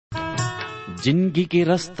जिंदगी के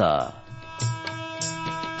रास्ता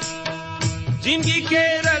जिंदगी के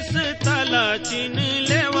रास्ता ला चिन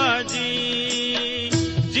लेवा जी,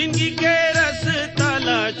 जिंदगी के रास्ता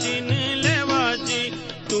ला चिन लेवा जी,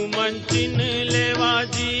 तू मन चिन लेवा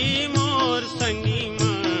जी मोर संगी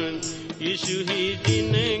मन, यीशु ही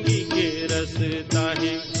जिंदगी के रास्ता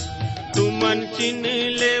है। तू मन चिन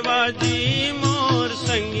लेवा जी मोर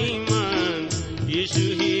संगी मन, यीशु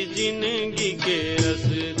ही जिंदगी के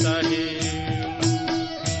रास्ता है।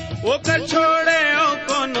 वो कर छोड़े ओ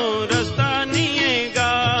कोनो रास्ता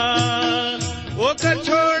नीएगा, वो कर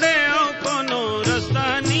छोड़े ओ कोनो रास्ता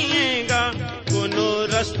नीएगा, कोनो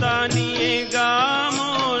रास्ता नीएगा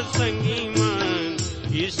मोर संगी मन,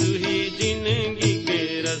 यीशु ही जिंदगी के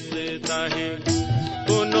रास्ता है।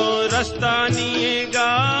 कोनो रास्ता नीएगा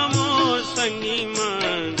मोर संगी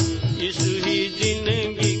मन, यीशु ही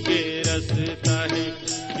जिंदगी के रास्ता है।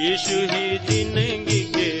 यीशु ही जिंदगी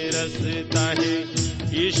के रास्ता है,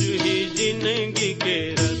 यीशु ही जिंदगी के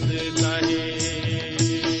रास्ता है।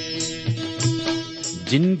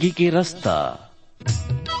 जिंदगी के रास्ता।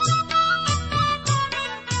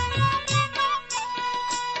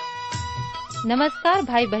 नमस्कार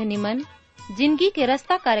भाई बहनी मन, जिंदगी के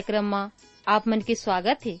रास्ता कार्यक्रम में आप मन के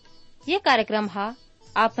स्वागत है। ये कार्यक्रम हा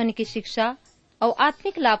आप मन की शिक्षा और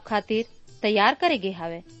आत्मिक लाभ खातिर तैयार करे गे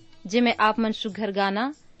हावे, जिमे आप मन सुघर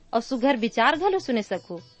गाना और सुघर विचार घलो सुने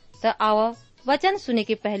सको। तो आओ वचन सुने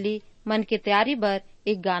के पहली मन के तैयारी बर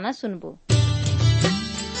एक गाना सुनबो।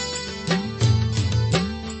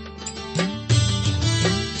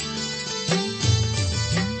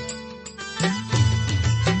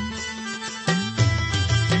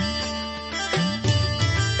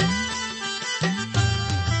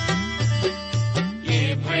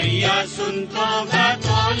 ये भैया सुन तो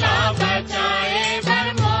बतौला बचाए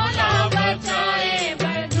बर, मौला बचाए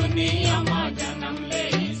बर, दुनिया में जन्म ले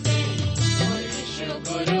से, यीशु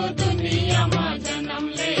गुरु दुनिया में जन्म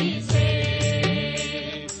ले से।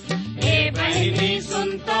 ए बहनी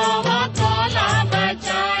सुन तो बतौला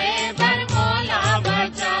बचाए बर, मौला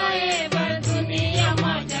बचाए बर, दुनिया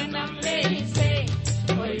में जन्म ले से,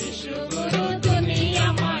 यीशु गुरु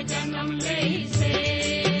दुनिया में जन्म ले से।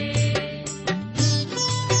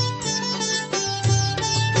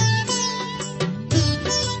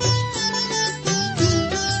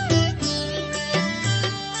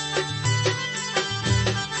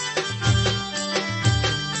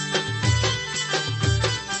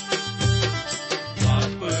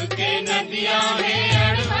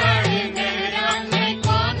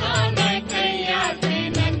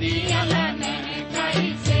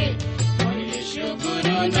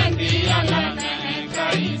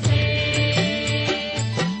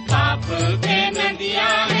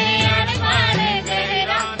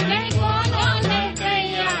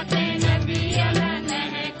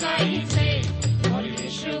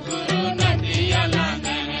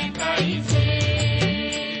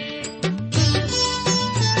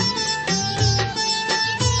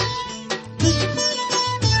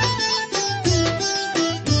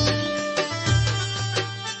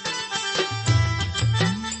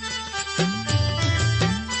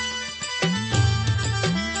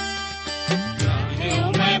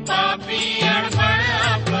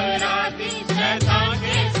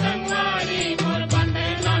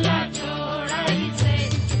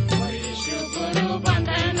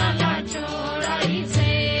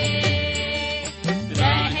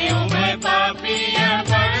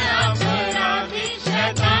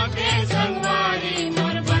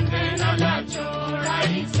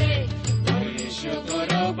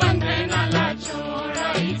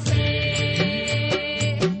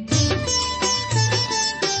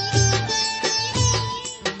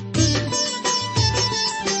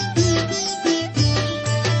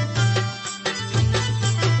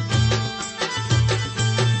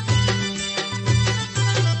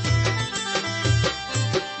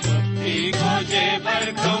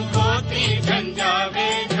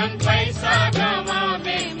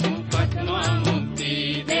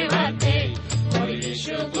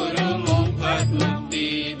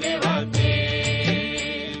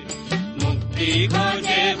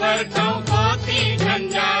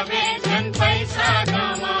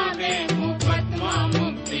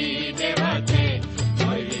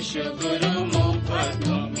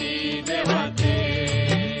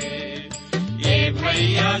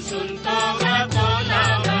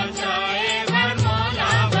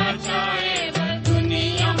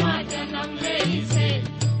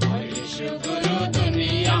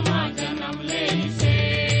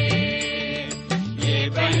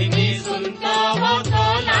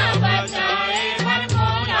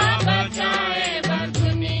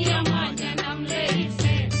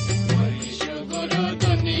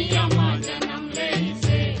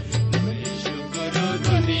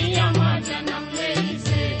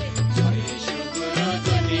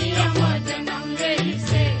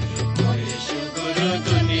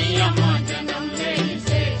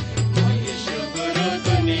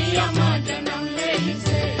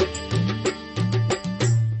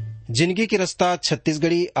 जिंदगी के रास्ता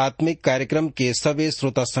छत्तीसगढ़ी आत्मिक कार्यक्रम के सभी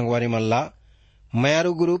श्रोता संगवारी मल्ला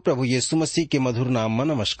मयारू गुरु प्रभु यीशु मसीह के मधुर नाम में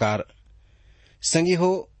नमस्कार। संगी हो,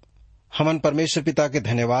 हमन परमेश्वर पिता के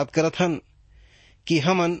धन्यवाद करत हन कि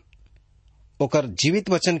हमन ओकर जीवित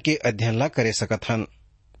वचन के अध्ययन ला करे सकत हन।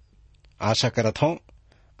 आशा करत हूं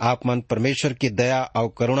आप मन परमेश्वर की दया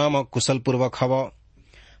और करुणा में कुशल पूर्वक हव।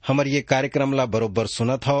 हमर ये कार्यक्रम ला बरोबर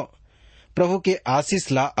सुनत हो, प्रभु के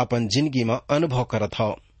आशीष ला अपन जिंदगी में अनुभव करत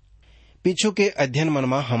हो। पीछू के अध्ययन मन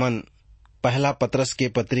में हमन पहला पत्रस के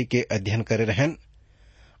पत्री के अध्ययन करे रहन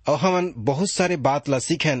और हमन बहुत सारे बात ला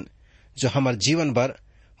सीखन जो हमर जीवन बर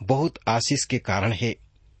बहुत आशीष के कारण है।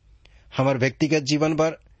 हमर व्यक्तिगत जीवन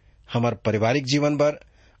बर, हमर पारिवारिक जीवन बर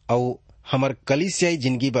और हमर कलीसियाई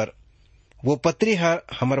जिंदगी बर वो पत्री हर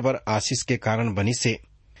हमर बर आशीष के कारण बनी से।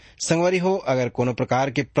 संगवारी हो, अगर कोनो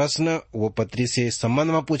प्रकार के प्रश्न वो पत्री से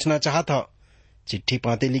संबंध में पूछना चाहत हो, चिट्ठी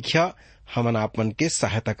पाते लिखिया, हमन आपमन के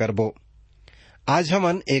सहायता करबो। आज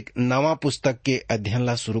हमन एक नवा पुस्तक के अध्ययन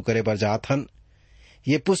ला शुरू करे बर जात हन।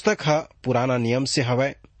 ये पुस्तक है पुराना नियम से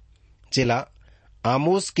हवय, जेला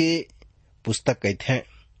आमोस के पुस्तक कहते हैं।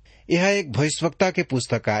 यह एक भविष्यवक्ता के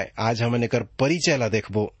पुस्तक आए। आज हमन एकर परिचय ला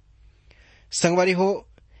देखबो। संगवारी हो,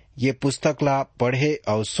 ये पुस्तक ला पढ़े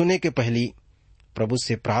और सुने के पहली प्रभु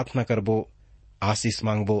से प्रार्थना करबो, आशीष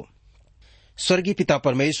मांगबो। स्वर्गीय पिता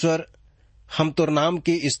परमेश्वर, हम तोर नाम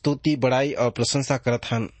की स्तुति, बड़ाई और प्रशंसा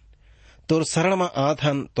करत हन। तोर शरण में आत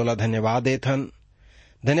हन, तोला धन्यवाद देत हन।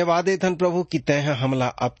 धन्यवाद देत हन प्रभु कि तैं हमला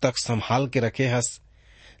अब तक संभाल के रखे हस।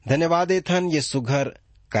 धन्यवाद देत हन ये सुघर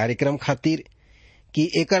कार्यक्रम खातिर कि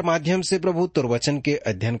एकर माध्यम से प्रभु तोर वचन के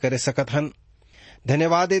अध्ययन करे सकत हन।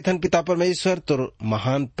 धन्यवाद देत हन पिता परमेश्वर तोर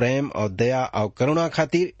महान प्रेम और दया और करुणा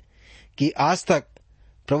खातिर कि आज तक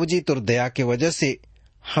प्रभु जी तोर दया के वजह से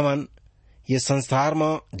हमन ये संसार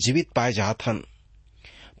में जीवित पाए जात हन।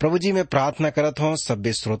 प्रभु जी मैं प्रार्थना करत हूं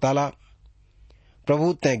सभ्य श्रोता ला,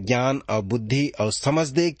 प्रभु तै ज्ञान और बुद्धि और समझ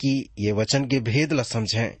दे कि ये वचन के भेद ला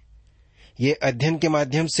समझें। ये अध्ययन के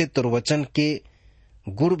माध्यम से तोर वचन के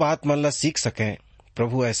गुड़ बात मन ला सीख सकें।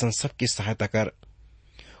 प्रभु ऐसा सबकी सहायता कर।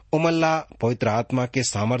 उमन ला पवित्र आत्मा के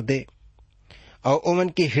सामर्थ दे और उमन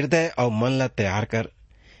के हृदय और मन ला तैयार कर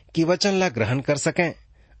कि वचन ला ग्रहण कर सकें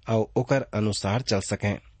और ओकर अनुसार चल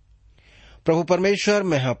सकें। प्रभु परमेश्वर,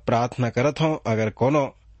 मैं प्रार्थना करत हूं अगर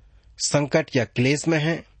कोनो संकट या क्लेश में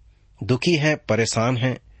है, दुखी है, परेशान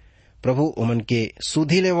है, प्रभु उमन के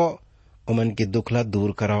सुधी लेवो, उमन के दुख ला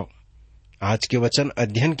दूर कराओ। आज के वचन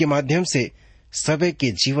अध्ययन के माध्यम से सबे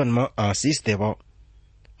के जीवन में आशीष देवो।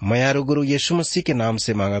 मयारू गुरु यीशु मसीह के नाम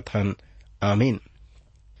से मांगत हन, आमीन।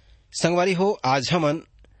 संगवारी हो, आज हमन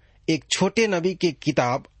एक छोटे नबी के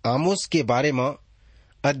किताब आमोस के बारे में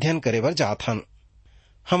अध्ययन करे बर जात हन।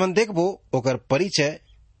 हमन देखबो ओकर परिचय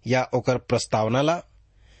या ओकर प्रस्तावना ला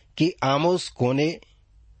कि आमोस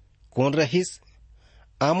कौन रहिस,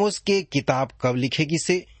 आमोस के किताब कब लिखेगी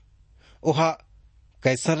से, ओहा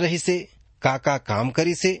कैसन रही से, का काम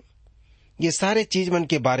करी से, ये सारे चीज मन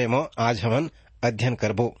के बारे में आज हमन अध्ययन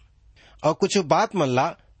करबो और कुछ बात मन ला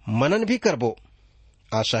मनन भी करबो।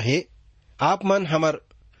 आशा है आप मन हमर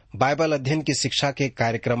बाइबल अध्ययन की शिक्षा के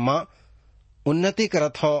कार्यक्रम में उन्नति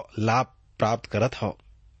करत हो, लाभ प्राप्त करत हो।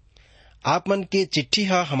 आप मन के चिट्ठी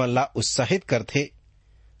हमन ला उत्साहित करथे,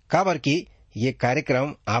 काबर की ये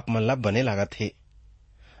कार्यक्रम आप मन ला बने लागत है।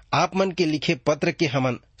 आप मन के लिखे पत्र के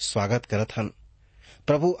हमन स्वागत करत हन।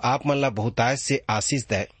 प्रभु आप मन ला बहुतायत से आशीष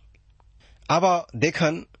दे। अब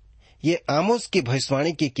देखन ये आमोस की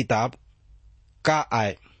भविष्यवाणी की किताब का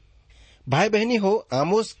आए। भाई बहनी हो,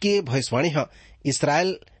 आमोस के भविष्यवाणी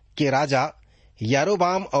इस्राएल के राजा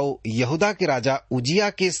यारोबाम और यहूदा के राजा उजिया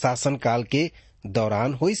के शासन काल के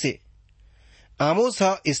दौरान हुई से। आमोस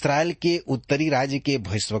इस्राएल के उत्तरी राज्य के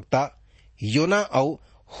भविष्यवक्ता योना और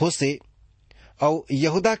होसे और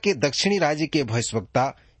यहूदा के दक्षिणी राज्य के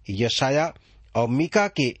भविष्यवक्ता यशाया और मीका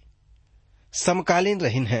के समकालीन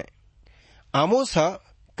रहिन हैं। आमोस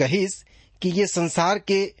कहिस कि ये संसार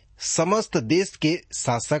के समस्त देश के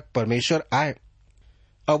शासक परमेश्वर आए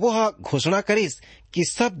और वो घोषणा करिस कि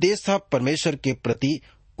सब देश परमेश्वर के प्रति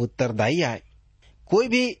उत्तरदायी आए। कोई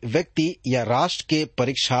भी व्यक्ति या राष्ट्र के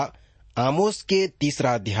परीक्षा आमोस के 3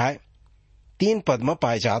 अध्याय 3 पद में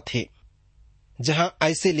पाए जाते, जहां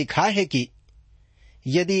ऐसे लिखा है कि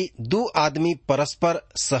यदि 2 आदमी परस्पर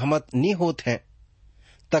सहमत नहीं होते हैं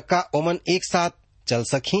तब का ओमन एक साथ चल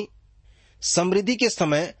सकी। समृद्धि के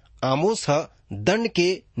समय आमोस दंड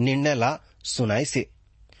के निर्णय ला सुनाई से,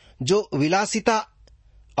 जो विलासिता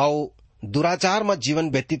और दुराचार में जीवन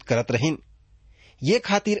व्यतीत करत रहीन। ये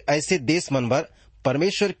खातिर ऐसे देश मन पर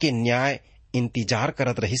परमेश्वर के न्याय इंतजार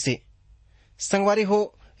करत रही से। संगवारी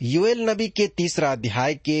हो, योएल नबी के 3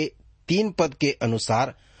 अध्याय के 3 पद के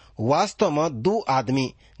अनुसार वास्तव में दो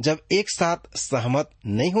आदमी जब एक साथ सहमत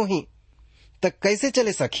नहीं होही तो कैसे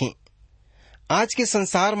चले सकी। आज के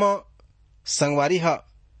संसार में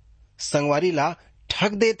संगवारी ला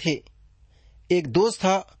ठग दे थे, एक दोस्त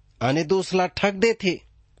अन्य दोस्त ला ठग दे थे,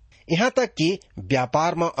 यहाँ तक कि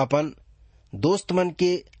व्यापार में अपन दोस्त मन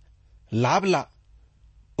के लाभ ला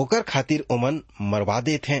ओकर खातिर ओमन मरवा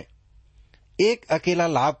देत हैं। एक अकेला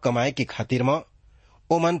लाभ कमाए के खातिर में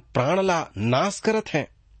ओमन प्राण ला नाश करत हैं।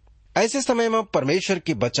 ऐसे समय में परमेश्वर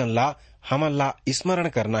के वचन ला हमन ला स्मरण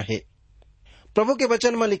करना है। प्रभु के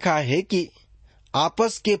वचन में लिखा है कि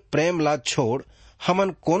आपस के प्रेम ला छोड़ हमन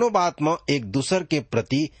कोनो बात में एक दूसर के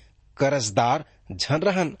प्रति कर्जदार झन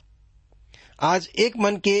रहन। आज एक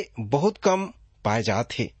मन के बहुत कम पाए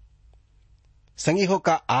जात है। संगी हो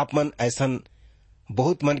का आप मन ऐसन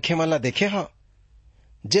बहुत मनखे मन ला देखे हा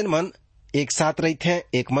जिन मन एक साथ रहते हैं,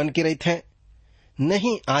 एक मन के रहते हैं।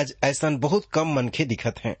 नहीं, आज ऐसन बहुत कम मनखे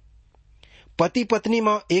दिखत हैं। पति पत्नी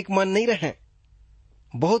में एक मन नहीं रहे,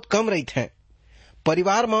 बहुत कम रहते हैं।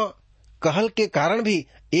 परिवार में कहल के कारण भी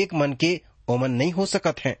एक मन के ओमन नहीं हो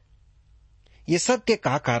सकत हैं। ये सब के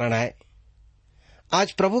का कारण है?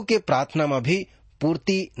 आज प्रभु के प्रार्थना में भी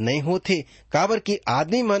पूर्ति नहीं होते, काबर की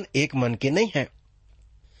आदमी मन एक मन के नहीं है,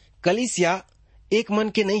 कलीसिया एक मन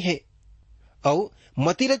के नहीं है। और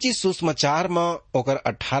मती रची सुसमाचार में ओकर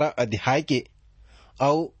 18 अध्याय के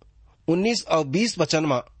और 19 और 20 वचन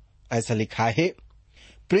में ऐसा लिखा है,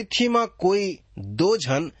 पृथ्वी में कोई दो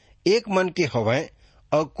जन एक मन के होवें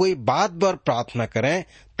और कोई बात बर प्रार्थना करें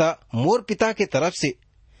त मोर पिता के तरफ से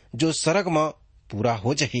जो सरग में पूरा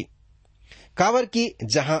हो जाही। काबर की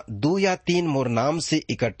जहां 2 या 3 मोर नाम से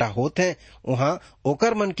इकट्ठा होते हैं, वहां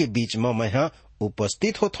ओकर मन के बीच में मैं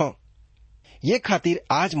उपस्थित होता हूं। ये खातिर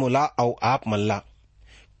आज मोला और आप मल्ला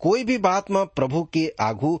कोई भी बात में प्रभु के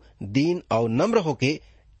आगू दीन और नम्र होके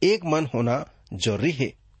एक मन होना जरूरी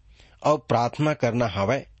है और प्रार्थना करना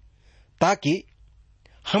हवे, ताकि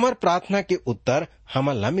हमर प्रार्थना के उत्तर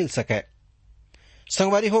हमन ला मिल सके।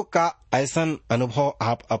 संगवारी हो का ऐसन अनुभव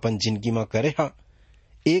आप अपन जिंदगी में करे हा?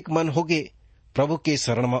 एक मन होगे प्रभु के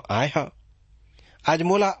शरण में आए हा? आज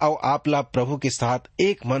मोला और आप ला प्रभु के साथ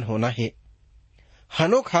एक मन होना है।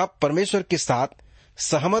 हनोखा परमेश्वर के साथ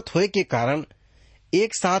सहमत होए के कारण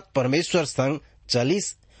एक साथ परमेश्वर संग चलिस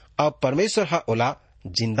और परमेश्वर हा ओला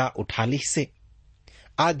जिंदा उठा ली से।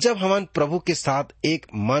 आज जब हमन प्रभु के साथ एक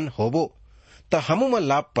मन होबो तो हमू मन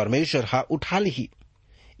ला परमेश्वर हा उठा ली।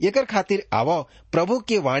 एकर खातिर आवो प्रभु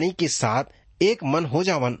के वाणी के साथ एक मन हो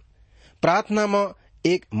जावन, प्रार्थना में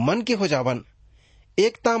एक मन के हो जावन।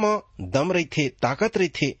 एकता में दम रही थे, ताकत रही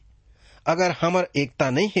थे। अगर हमर एकता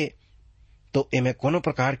नहीं है तो एमे कोनो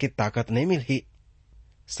प्रकार की ताकत नहीं मिलही।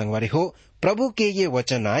 संगवारी हो, प्रभु के ये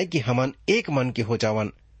वचन आए कि हमन एक मन के हो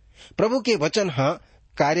जावन। प्रभु के वचन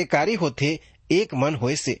कार्यकारी होते एक मन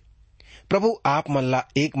होए से। प्रभु आप मन ला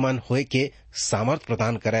एक मन होए के सामर्थ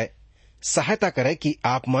प्रदान करे, सहायता करे कि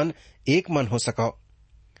आप मन एक मन हो सको।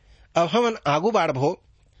 अब हमन आगू बढ़बो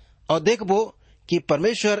और देखबो कि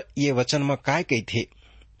परमेश्वर ये वचन में काय कही थे।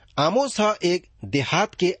 आमोस एक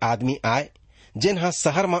देहात के आदमी आए जिन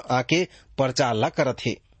शहर में आके प्रचार ला करत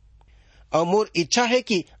थे। और मोर इच्छा है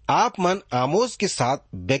कि आप मन आमोस के साथ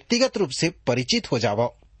व्यक्तिगत रूप से परिचित हो जाओ।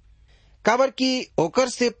 काबर की ओकर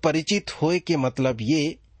से परिचित होए के मतलब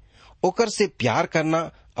ये ओकर से प्यार करना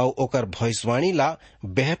और ओकर भविष्यवाणी ला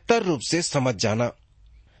बेहतर रूप से समझ जाना।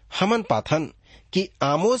 हमन पाथन कि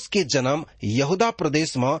आमोस के जन्म यहूदा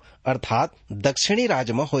प्रदेश में अर्थात दक्षिणी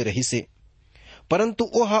राज्य में हो रही से, परंतु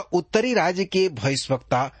वह उत्तरी राज्य के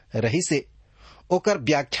भविष्यवक्ता रही से। ओकर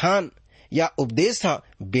व्याख्यान या उपदेश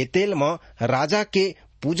बेतेल में राजा के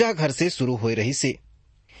पूजा घर से शुरू हो रही से।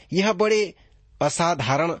 यह बड़े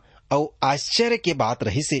असाधारण और आश्चर्य के बात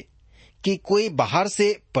रही से कि कोई बाहर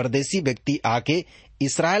से परदेशी व्यक्ति आके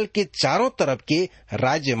इस्राएल के चारों तरफ के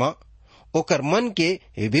राज्य में ओकर मन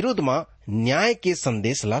के विरुद्ध में न्याय के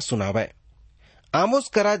संदेश ला सुनावे। आमोस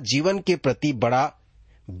करा जीवन के प्रति बड़ा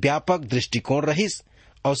व्यापक दृष्टिकोण रहीस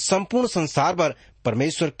और संपूर्ण संसार पर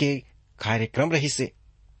परमेश्वर के कार्यक्रम रही से।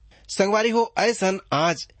 संगवारी हो, ऐसन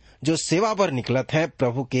आज जो सेवा पर निकलत है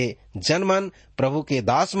प्रभु के जनमन, प्रभु के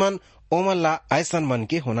दास मन, ओमन ला ऐसन मन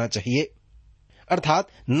के होना चाहिए। अर्थात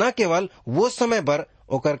न केवल वो समय पर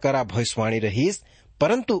ओकर करा भविष्यवाणी रहीस,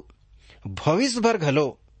 परंतु भविष्य भर घलो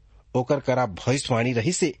ओकर करा भविष्यवाणी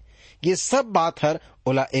रही से। ये सब बात हर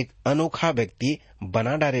ओला एक अनोखा व्यक्ति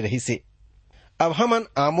बना डाले रही से। अब हमन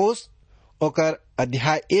आमोस ओकर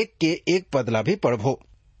अध्याय 1 के 1 पद ला भी पढ़बो।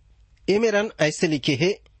 एमेरन ऐसे लिखे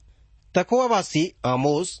है, तकवावासी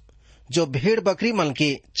आमोस जो भेड़ बकरी मन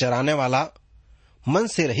के चराने वाला मन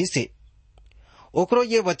से रही से, ओकरो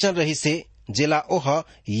ये वचन रही से जिला ओह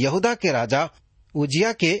यहूदा के राजा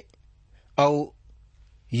उजिया के और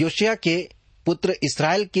योशिया के पुत्र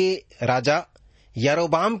इसराइल के राजा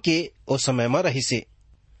यारोबाम के ओ समय में रही से।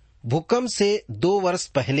 भूकंप से 2 वर्ष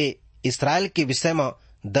पहले इसराइल के विषय में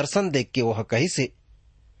दर्शन देख के वह कही से।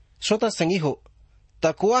 श्रोता संगी हो,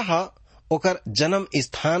 तकवा हा ओकर जन्म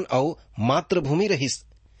स्थान और मातृभूमि रहिस।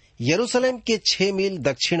 यरूशलेम के 6 मील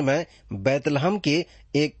दक्षिण में बैतलहम के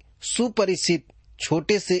एक सुपरिचित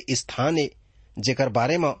छोटे से स्थान है, जेकर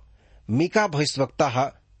बारे में मीका भविष्यवक्ता हा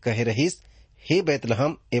कहे रहिस, हे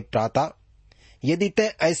बैतलहम ए प्राता, यदि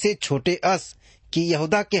तय ऐसे छोटे अस कि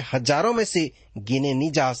यहूदा के हजारों में से गिने नी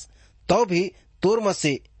जास, तो भी तोर में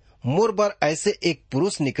से मोर बर ऐसे एक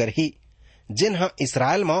पुरुष निकर ही, जिन्हा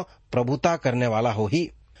इसराइल में प्रभुता करने वाला हो ही।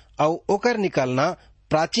 और ओकर निकलना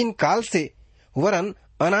प्राचीन काल से वरन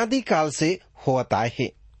अनादि काल से होत आए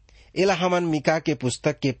है। एला हमन मीका के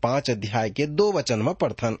पुस्तक के 5 अध्याय के 2 वचन में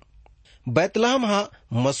पढ़थन। बैतलहम हा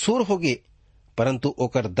मशहूर होगे, परंतु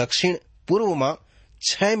ओकर दक्षिण पूर्व में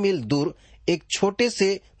 6 मील दूर एक छोटे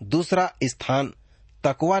से दूसरा स्थान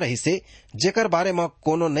तकवा रही से, जेकर बारे में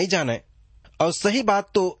कोनो नहीं जाने। और सही बात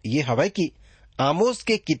तो ये हवे कि आमोस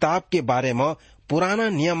के किताब के बारे में पुराना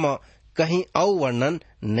नियम में कहीं और वर्णन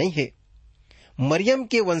नहीं है। मरियम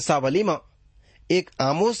के वंशावली में एक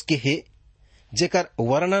आमोस के है, जेकर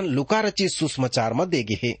वर्णन लुका रचित सुसमाचार में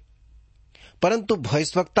देगे है, परंतु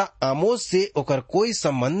भविष्यवक्ता आमोस से ओकर कोई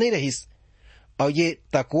संबंध नहीं रहिस। और ये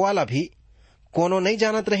तकवाला भी कोनो नहीं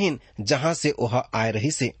जानत रहीन जहां से ओह आए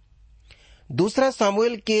रही से। दूसरा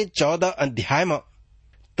सामुएल के 14 अध्याय में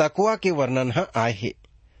तकवा के वर्णन आए है,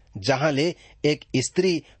 जहां ले एक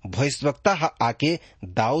स्त्री भविष्यवक्ता आके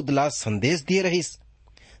दाऊद ला संदेश दिए रहिस।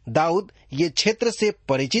 दाऊद ये क्षेत्र से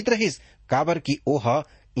परिचित रहिस, काबर की ओह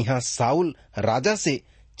यहाँ साउल राजा से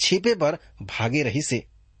छिपे बर भागे रही से।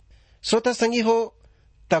 श्रोता संगी हो,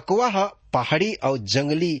 तकवा पहाड़ी और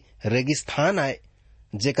जंगली रेगिस्तान आए,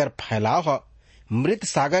 जेकर फैलाव मृत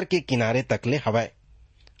सागर के किनारे तकले हवय।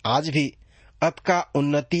 आज भी अतका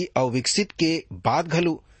उन्नति और विकसित के बाद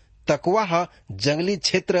घलू तकवा जंगली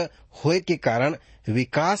क्षेत्र होए के कारण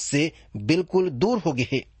विकास से बिल्कुल दूर हो गए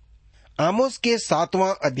है। आमोस के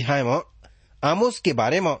 7वां अध्याय में आमोस के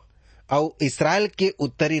बारे में और इसराइल के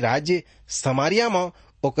उत्तरी राज्य समारिया में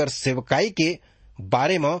ओकर सेवकाई के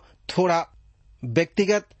बारे में थोड़ा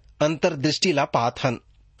व्यक्तिगत अंतर्दृष्टि ला पात हन।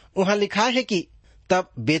 वहां लिखा है कि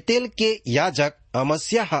तब बेतेल के याजक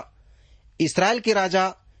अमस्या इसराइल के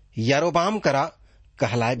राजा यारोबाम करा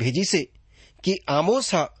कहलाए भेजी से कि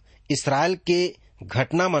आमोस इसराइल के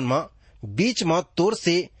घटना मन में बीच में तोर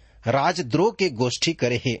से राजद्रोह के गोष्ठी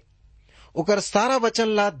करे है। ओकर सारा वचन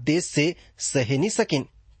ला देश से सहे नहीं सकिन,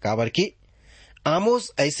 काबर की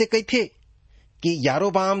आमोस ऐसे कहथे कि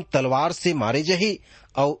यारोबाम तलवार से मारे जही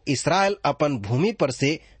और इसराइल अपन भूमि पर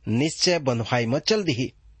से निश्चय बंधवाई में चल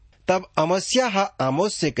दी। तब अमस्या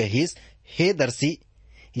आमोस से कहिस, हे दर्शी,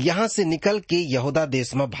 यहाँ से निकल के यहूदा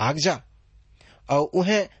देश में भाग जा और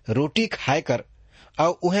उन्हें रोटी खाए कर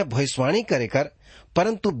और उन्हें भविष्यवाणी करे कर,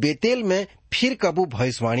 परंतु बेतेल में फिर कबू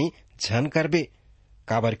भविष्यवाणी झन करबे,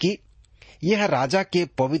 काबर की यह राजा के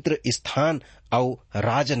पवित्र स्थान और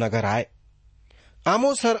राजनगर आए।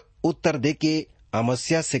 आमोस हर उत्तर दे के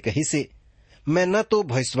अमस्या से कही से, मैं न तो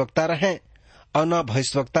भविष्यवक्ता रहे और न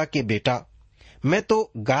भविष्यवक्ता के बेटा, मैं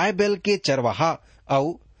तो गाय बैल के चरवाहा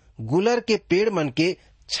और गुलर के पेड़ मन के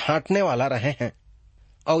छांटने वाला रहे हैं।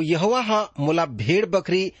 और यहोवा मोला भेड़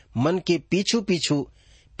बकरी मन के पीछू पीछू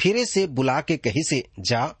फिरे से बुला के कही से,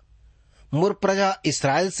 जा मोर प्रजा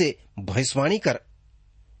इसराइल से भविष्यवाणी कर।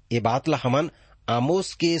 ये बात ला हमन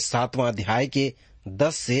आमोस के 7वां अध्याय के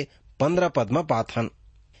 10 से 15 पद में पाथन।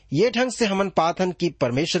 ये ढंग से हमन पाथन कि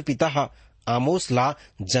परमेश्वर पिता आमोस ला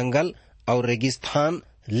जंगल और रेगिस्तान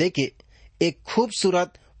लेके एक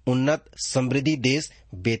खूबसूरत उन्नत समृद्धि देश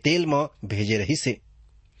बेतेल में भेजे रही से,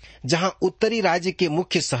 जहां उत्तरी राज्य के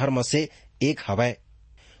मुख्य शहर में से एक हवय।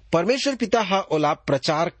 परमेश्वर पिता ओला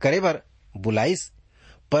प्रचार करे बर बुलाइस।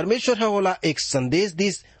 परमेश्वर ओला एक संदेश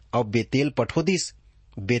दिस और बेतेल पठो दिस।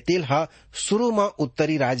 बेतेल शुरू में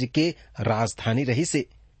उत्तरी राज्य के राजधानी रही से।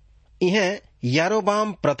 इहें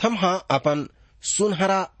यारोबाम प्रथम अपन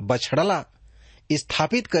सुनहरा बछड़ला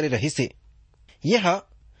स्थापित करे रही से। यह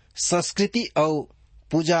संस्कृति और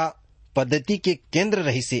पूजा पद्धति के केंद्र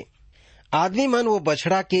रही से। आदमी मन वो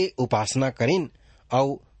बछड़ा के उपासना करीन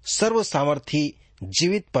और सर्व सामर्थी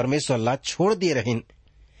जीवित परमेश्वर ला छोड़ दिए रहीन।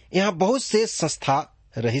 यहाँ बहुत से संस्था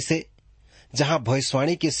रही से, जहाँ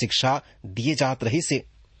भविष्यवाणी की शिक्षा दिए जात रही से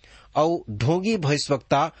और ढोंगी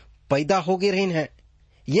भविष्यवक्ता पैदा हो गए रहीन है।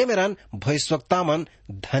 ये मेरन भविष्यवक्ता मन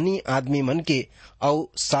धनी आदमी मन के और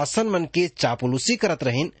शासन मन के चापलूसी करत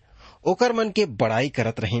रहीन, ओकर मन के बड़ाई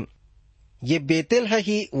करत रहीन। ये बेतेल है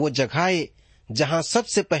ही वो जगह है जहाँ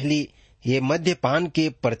सबसे पहली ये मद्यपान के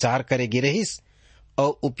प्रचार करेगी रहीस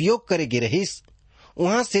और उपयोग करेगी रहीस,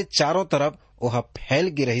 वहाँ से चारों तरफ वह फैल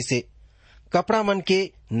गी रही से। कपड़ा मन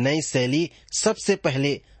के नई शैली सबसे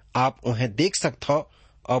पहले आप उन्हें देख सकते हो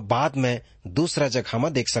और बाद में दूसरा जगह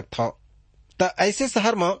में देख सकते हो। तो ऐसे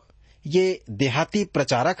शहर में ये देहाती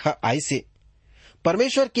प्रचारक आई से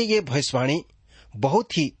परमेश्वर के ये भविष्यवाणी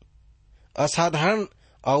बहुत ही असाधारण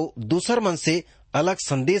और दूसर मन से अलग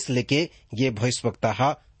संदेश लेके ये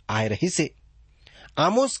भविष्यवक्ता आए रही से।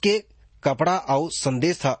 आमोस के कपड़ा और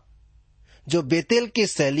संदेश था जो बेतेल के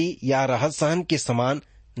शैली या रहन सहन के समान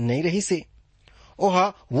नहीं रही से। ओहा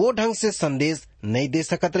वो ढंग से संदेश नहीं दे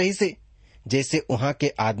सकत रही से जैसे वहां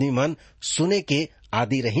के आदमी मन सुने के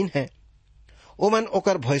आदि रहीन है। ओ मन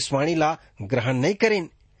ओकर भविष्यवाणी ला ग्रहण नहीं करें,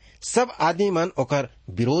 सब आदमी मन ओकर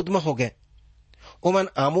विरोध में हो गए। ओ मन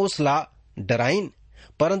आमोस ला डराइन,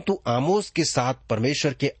 परंतु आमोस के साथ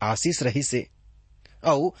परमेश्वर के आशीष रही से।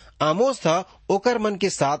 और आमोस था ओकर मन के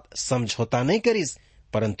साथ समझौता नहीं करिस,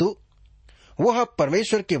 परंतु वह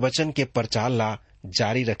परमेश्वर के वचन के प्रचार ला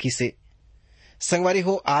जारी रखी से। संगवारी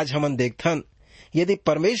हो, आज हमन देखथन यदि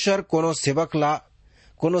परमेश्वर कोनो सेवक ला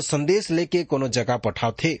कोनो संदेश लेके कोनो जगह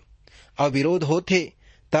पठाथे और विरोध होथे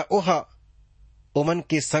ता ओह ओमन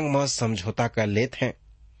के संग में समझौता कर लेत हैं।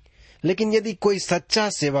 लेकिन यदि कोई सच्चा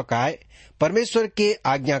सेवक आए, परमेश्वर के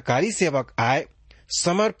आज्ञाकारी सेवक आए,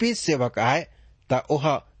 समर्पित सेवक आए ता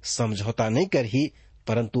ओह समझौता नहीं करही,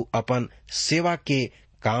 परंतु अपन सेवा के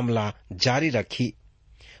काम ला जारी रखी।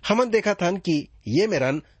 हमन देखा था कि ये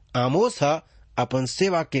मेरन आमोस अपन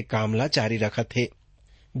सेवा के काम ला जारी रखत थे।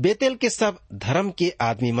 बेतेल के सब धर्म के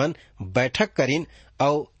आदमी मन बैठक करिन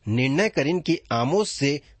और निर्णय करिन कि आमोस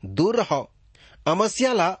से दूर रहो।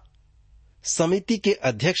 अमस्या ला समिति के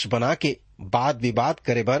अध्यक्ष बना के वाद विवाद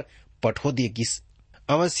करे बर पठो दिए गिस।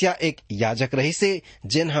 अमस्या एक याजक रही से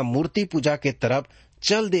जिन्हा मूर्ति पूजा के तरफ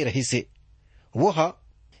चल दे रही से। वो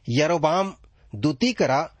यरोबाम दूती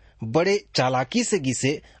करा बड़े चालाकी से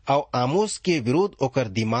गिसे और आमोस के विरोध ओकर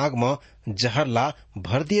दिमाग में जहर ला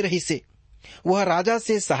भर दिए रही से। वह राजा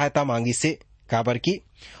से सहायता मांगी से, काबर की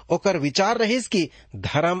ओकर विचार रहीस कि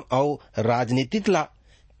धर्म और राजनीति ला,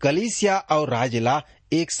 कलीसिया और राज ला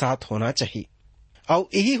एक साथ होना चाहिए। और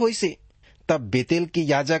यही होई से तब बेतेल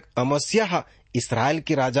की याजक अमस्या इसराइल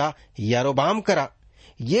के राजा यरोबाम करा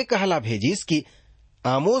ये कहला भेजिस कि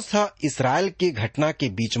आमोस इसराइल के घटना के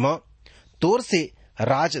बीच में तोर से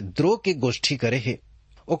राजद्रोह के गोष्ठी करे है।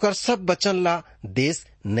 ओकर सब बचन ला देश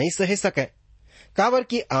नहीं सहे सके, काबर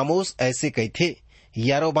की आमोस ऐसे कही थे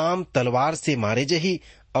यरोबाम तलवार से मारे जही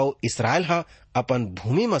और इसराइल अपन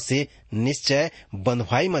भूमि में से निश्चय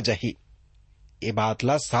बंधवाई में जही। ये बात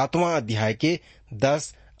ला 7वां अध्याय के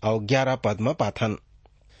 10 और 11 पद में पाथन।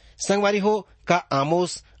 संगवारी हो, का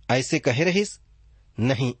आमोस ऐसे कहे रहीस?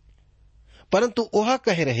 नहीं, परंतु वह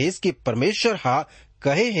कहे रहीस कि परमेश्वर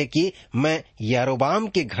कहे है कि मैं यारोबाम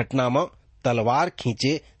के घटना में तलवार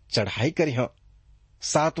खींचे चढ़ाई करी हूं।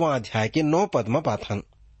 7वां अध्याय के 9 पद में पाथन।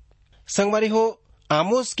 संगवारी हो,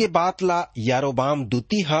 आमोस के बात ला यारोबाम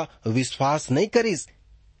दूती विश्वास नहीं करिस,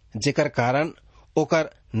 जेकर कारण ओकर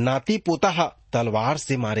नाती पोता तलवार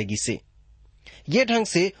से मारेगी से। ये ढंग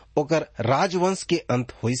से ओकर राजवंश के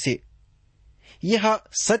अंत हुई से। यह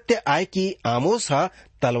सत्य आय कि आमोस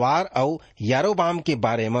तलवार और यारोबाम के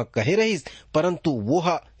बारे में कहे रहीस, परंतु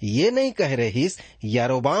वो ये नहीं कह रहीस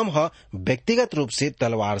यारोबाम व्यक्तिगत रूप से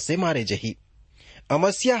तलवार से मारे जही।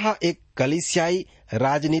 अमस्या एक कलीसियाई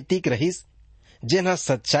राजनीतिक रहीस जिन्हा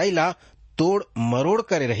सच्चाई ला तोड़ मरोड़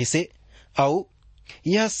करे रही से और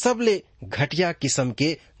यह सबले घटिया किस्म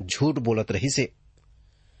के झूठ बोलत रही से।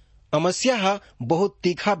 अमस्या बहुत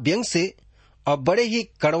तीखा व्यंग से और बड़े ही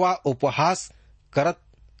कड़वा उपहास करत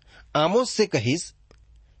आमोस से कहिस,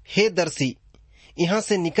 हे दर्शी, यहाँ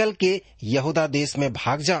से निकल के यहूदा देश में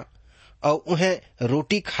भाग जा और उन्हें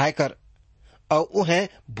रोटी खाए कर और उन्हें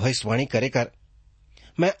भविष्यवाणी करे कर।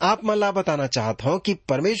 मैं आप मल्ला बताना चाहता हूँ कि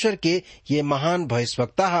परमेश्वर के ये महान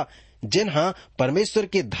भविष्यवक्ता जिन्हा परमेश्वर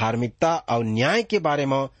के धार्मिकता और न्याय के बारे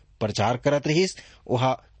में प्रचार करत रहीस,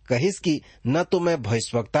 वह कहिस कि न तो मैं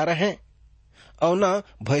भविष्यवक्ता रहे और न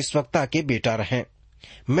भविष्यवक्ता के बेटा रहे।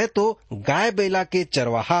 मैं तो गाय बैला के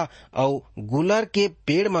चरवाहा और गुलर के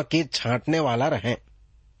पेड़ में के छांटने वाला रहे।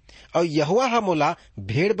 और यहोवा मोला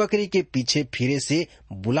भेड़ बकरी के पीछे फिरे से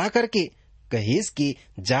बुला करके कहिस कि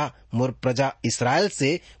जा मोर प्रजा इसराइल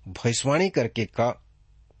से भविष्यवाणी करके का।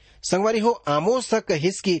 संगवारी हो, आमोस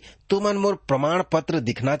कहिस कि तुमन मोर प्रमाण पत्र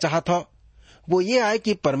दिखना चाहत हो, वो ये आए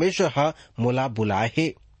कि परमेश्वर मोला बुलाए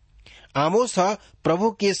है। आमोस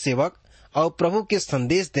प्रभु के सेवक और प्रभु के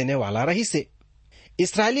संदेश देने वाला रही से।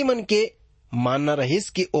 इसराइली मन के मानना रहीस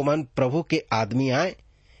कि ओमन प्रभु के आदमी आए,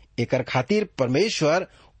 एकर खातिर परमेश्वर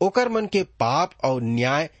ओकर मन के पाप और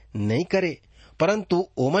न्याय नहीं करे, परंतु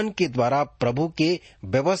ओमन के द्वारा प्रभु के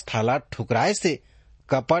व्यवस्था ला ठुकराए से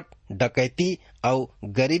कपट, डकैती और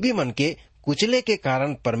गरीबी मन के कुचले के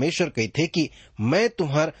कारण परमेश्वर कहते कि मैं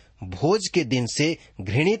तुम्हार भोज के दिन से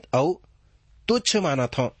घृणित और तुच्छ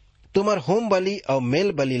मानत हूँ। तुम्हार होम बलि और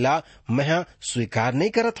मेल बलि ला मैं स्वीकार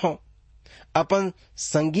नहीं करत हूँ। अपन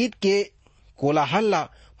संगीत के कोलाहल ला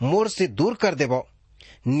मोर से दूर कर देवो।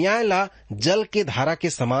 न्याय ला जल के धारा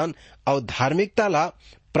के समान और धार्मिकता ला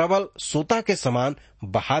प्रबल सोता के समान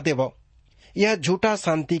बहा देवो। यह झूठा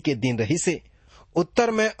शांति के दिन रही से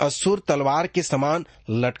उत्तर में असुर तलवार के समान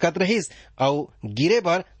लटकत रहीस और गिरे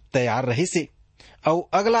बर तैयार रही से, और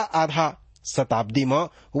अगला आधा शताब्दी में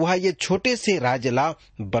वह ये छोटे से राज्य ला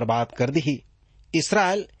बर्बाद कर दी।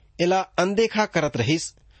 इसराइल एला अनदेखा करत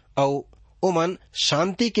रहीस और उमन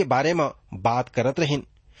शांति के बारे में बात करत रहीन,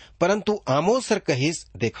 परंतु आमोस सर कहिस,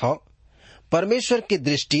 देखो परमेश्वर की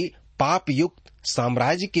दृष्टि पाप युक्त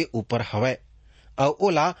साम्राज्य के ऊपर हवै और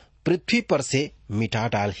ओला पृथ्वी पर से मिटा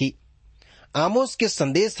डाल ही। आमोस के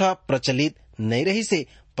संदेश प्रचलित नहीं रही से,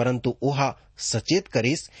 परंतु ओहा सचेत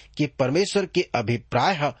करिस कि परमेश्वर के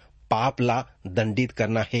अभिप्राय पाप ला दंडित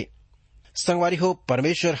करना है। संगवारी हो,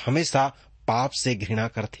 परमेश्वर हमेशा पाप से घृणा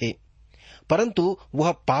करते, परंतु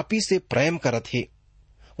वह पापी से प्रेम करत है।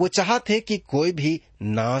 वो चाहते कि कोई भी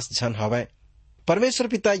नाश जन हवै। परमेश्वर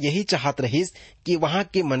पिता यही चाहत रहीस कि वहां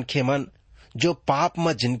के मनखे मन जो पाप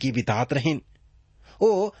में जिंदगी बितात रहीन,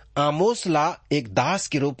 ओ आमोस ला एक दास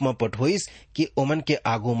के रूप में पठोइस कि ओमन के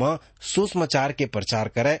आगू में सुसमाचार के प्रचार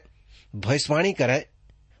करे, भविष्यवाणी करे,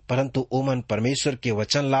 परंतु ओमन परमेश्वर के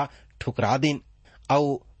वचन ला ठुकरा दिन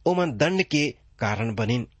और ओमन दंड के कारण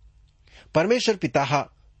बनिन। परमेश्वर पिता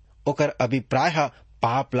ओकर अभिप्राय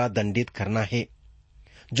पाप ला दंडित करना है।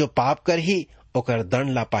 जो पाप कर ही ओकर दंड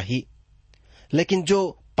ला पाही, लेकिन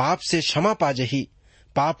जो पाप से क्षमा पा जही,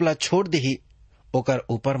 पाप ला छोड़ दही, ओकर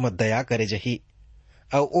ऊपर में दया करे जही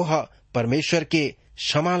और वह परमेश्वर के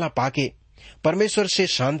क्षमा ला पाके, परमेश्वर से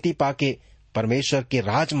शांति पाके परमेश्वर के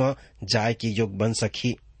राज में जाय के योग बन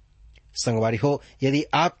सकी। संगवारी हो, यदि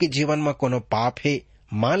आपके जीवन में कोनो पाप है,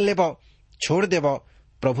 मान लेबो, छोड़ देबो,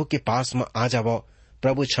 प्रभु के पास में आ जाबो,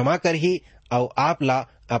 प्रभु क्षमा कर ही और आप ला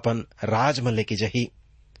अपन राज में लेके जही।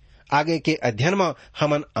 आगे के अध्ययन में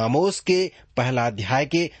हमन आमोस के पहला अध्याय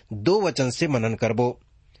के 2 वचन से मनन करबो।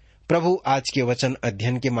 प्रभु आज के वचन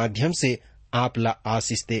अध्ययन के माध्यम से आप ला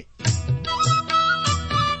आशीष दे।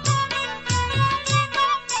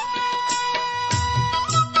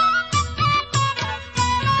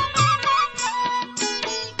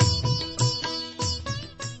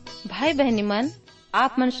 भाई बहनी मन,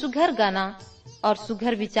 आप मन सुघर गाना और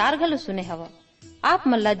सुघर विचार घलो सुने हवा। आप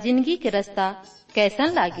मन ला जिंदगी के रास्ता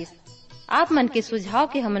कैसन लागिस? आप मन के सुझाव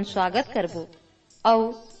के हमन स्वागत करबो।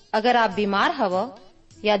 और अगर आप बीमार हवा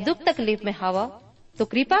या दुख तकलीफ में हवा तो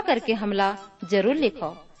कृपा करके हमला जरूर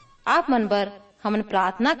लिखो। आप मन बर हमन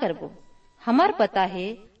प्रार्थना करबो। हमार पता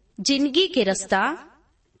है जिंदगी के रास्ता,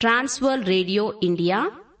 Trans World radio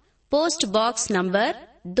India, post box number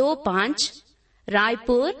 25,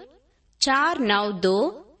 Raipur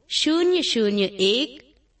 492001,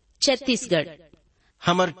 Chhattisgarh.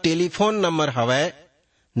 हमार टेलीफोन नंबर हवै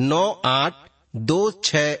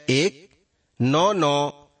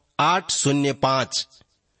 9826199805।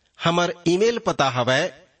 हमार ईमेल पता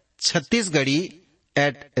हवै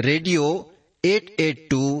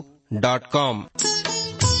chhattisgarhi@radio882.com।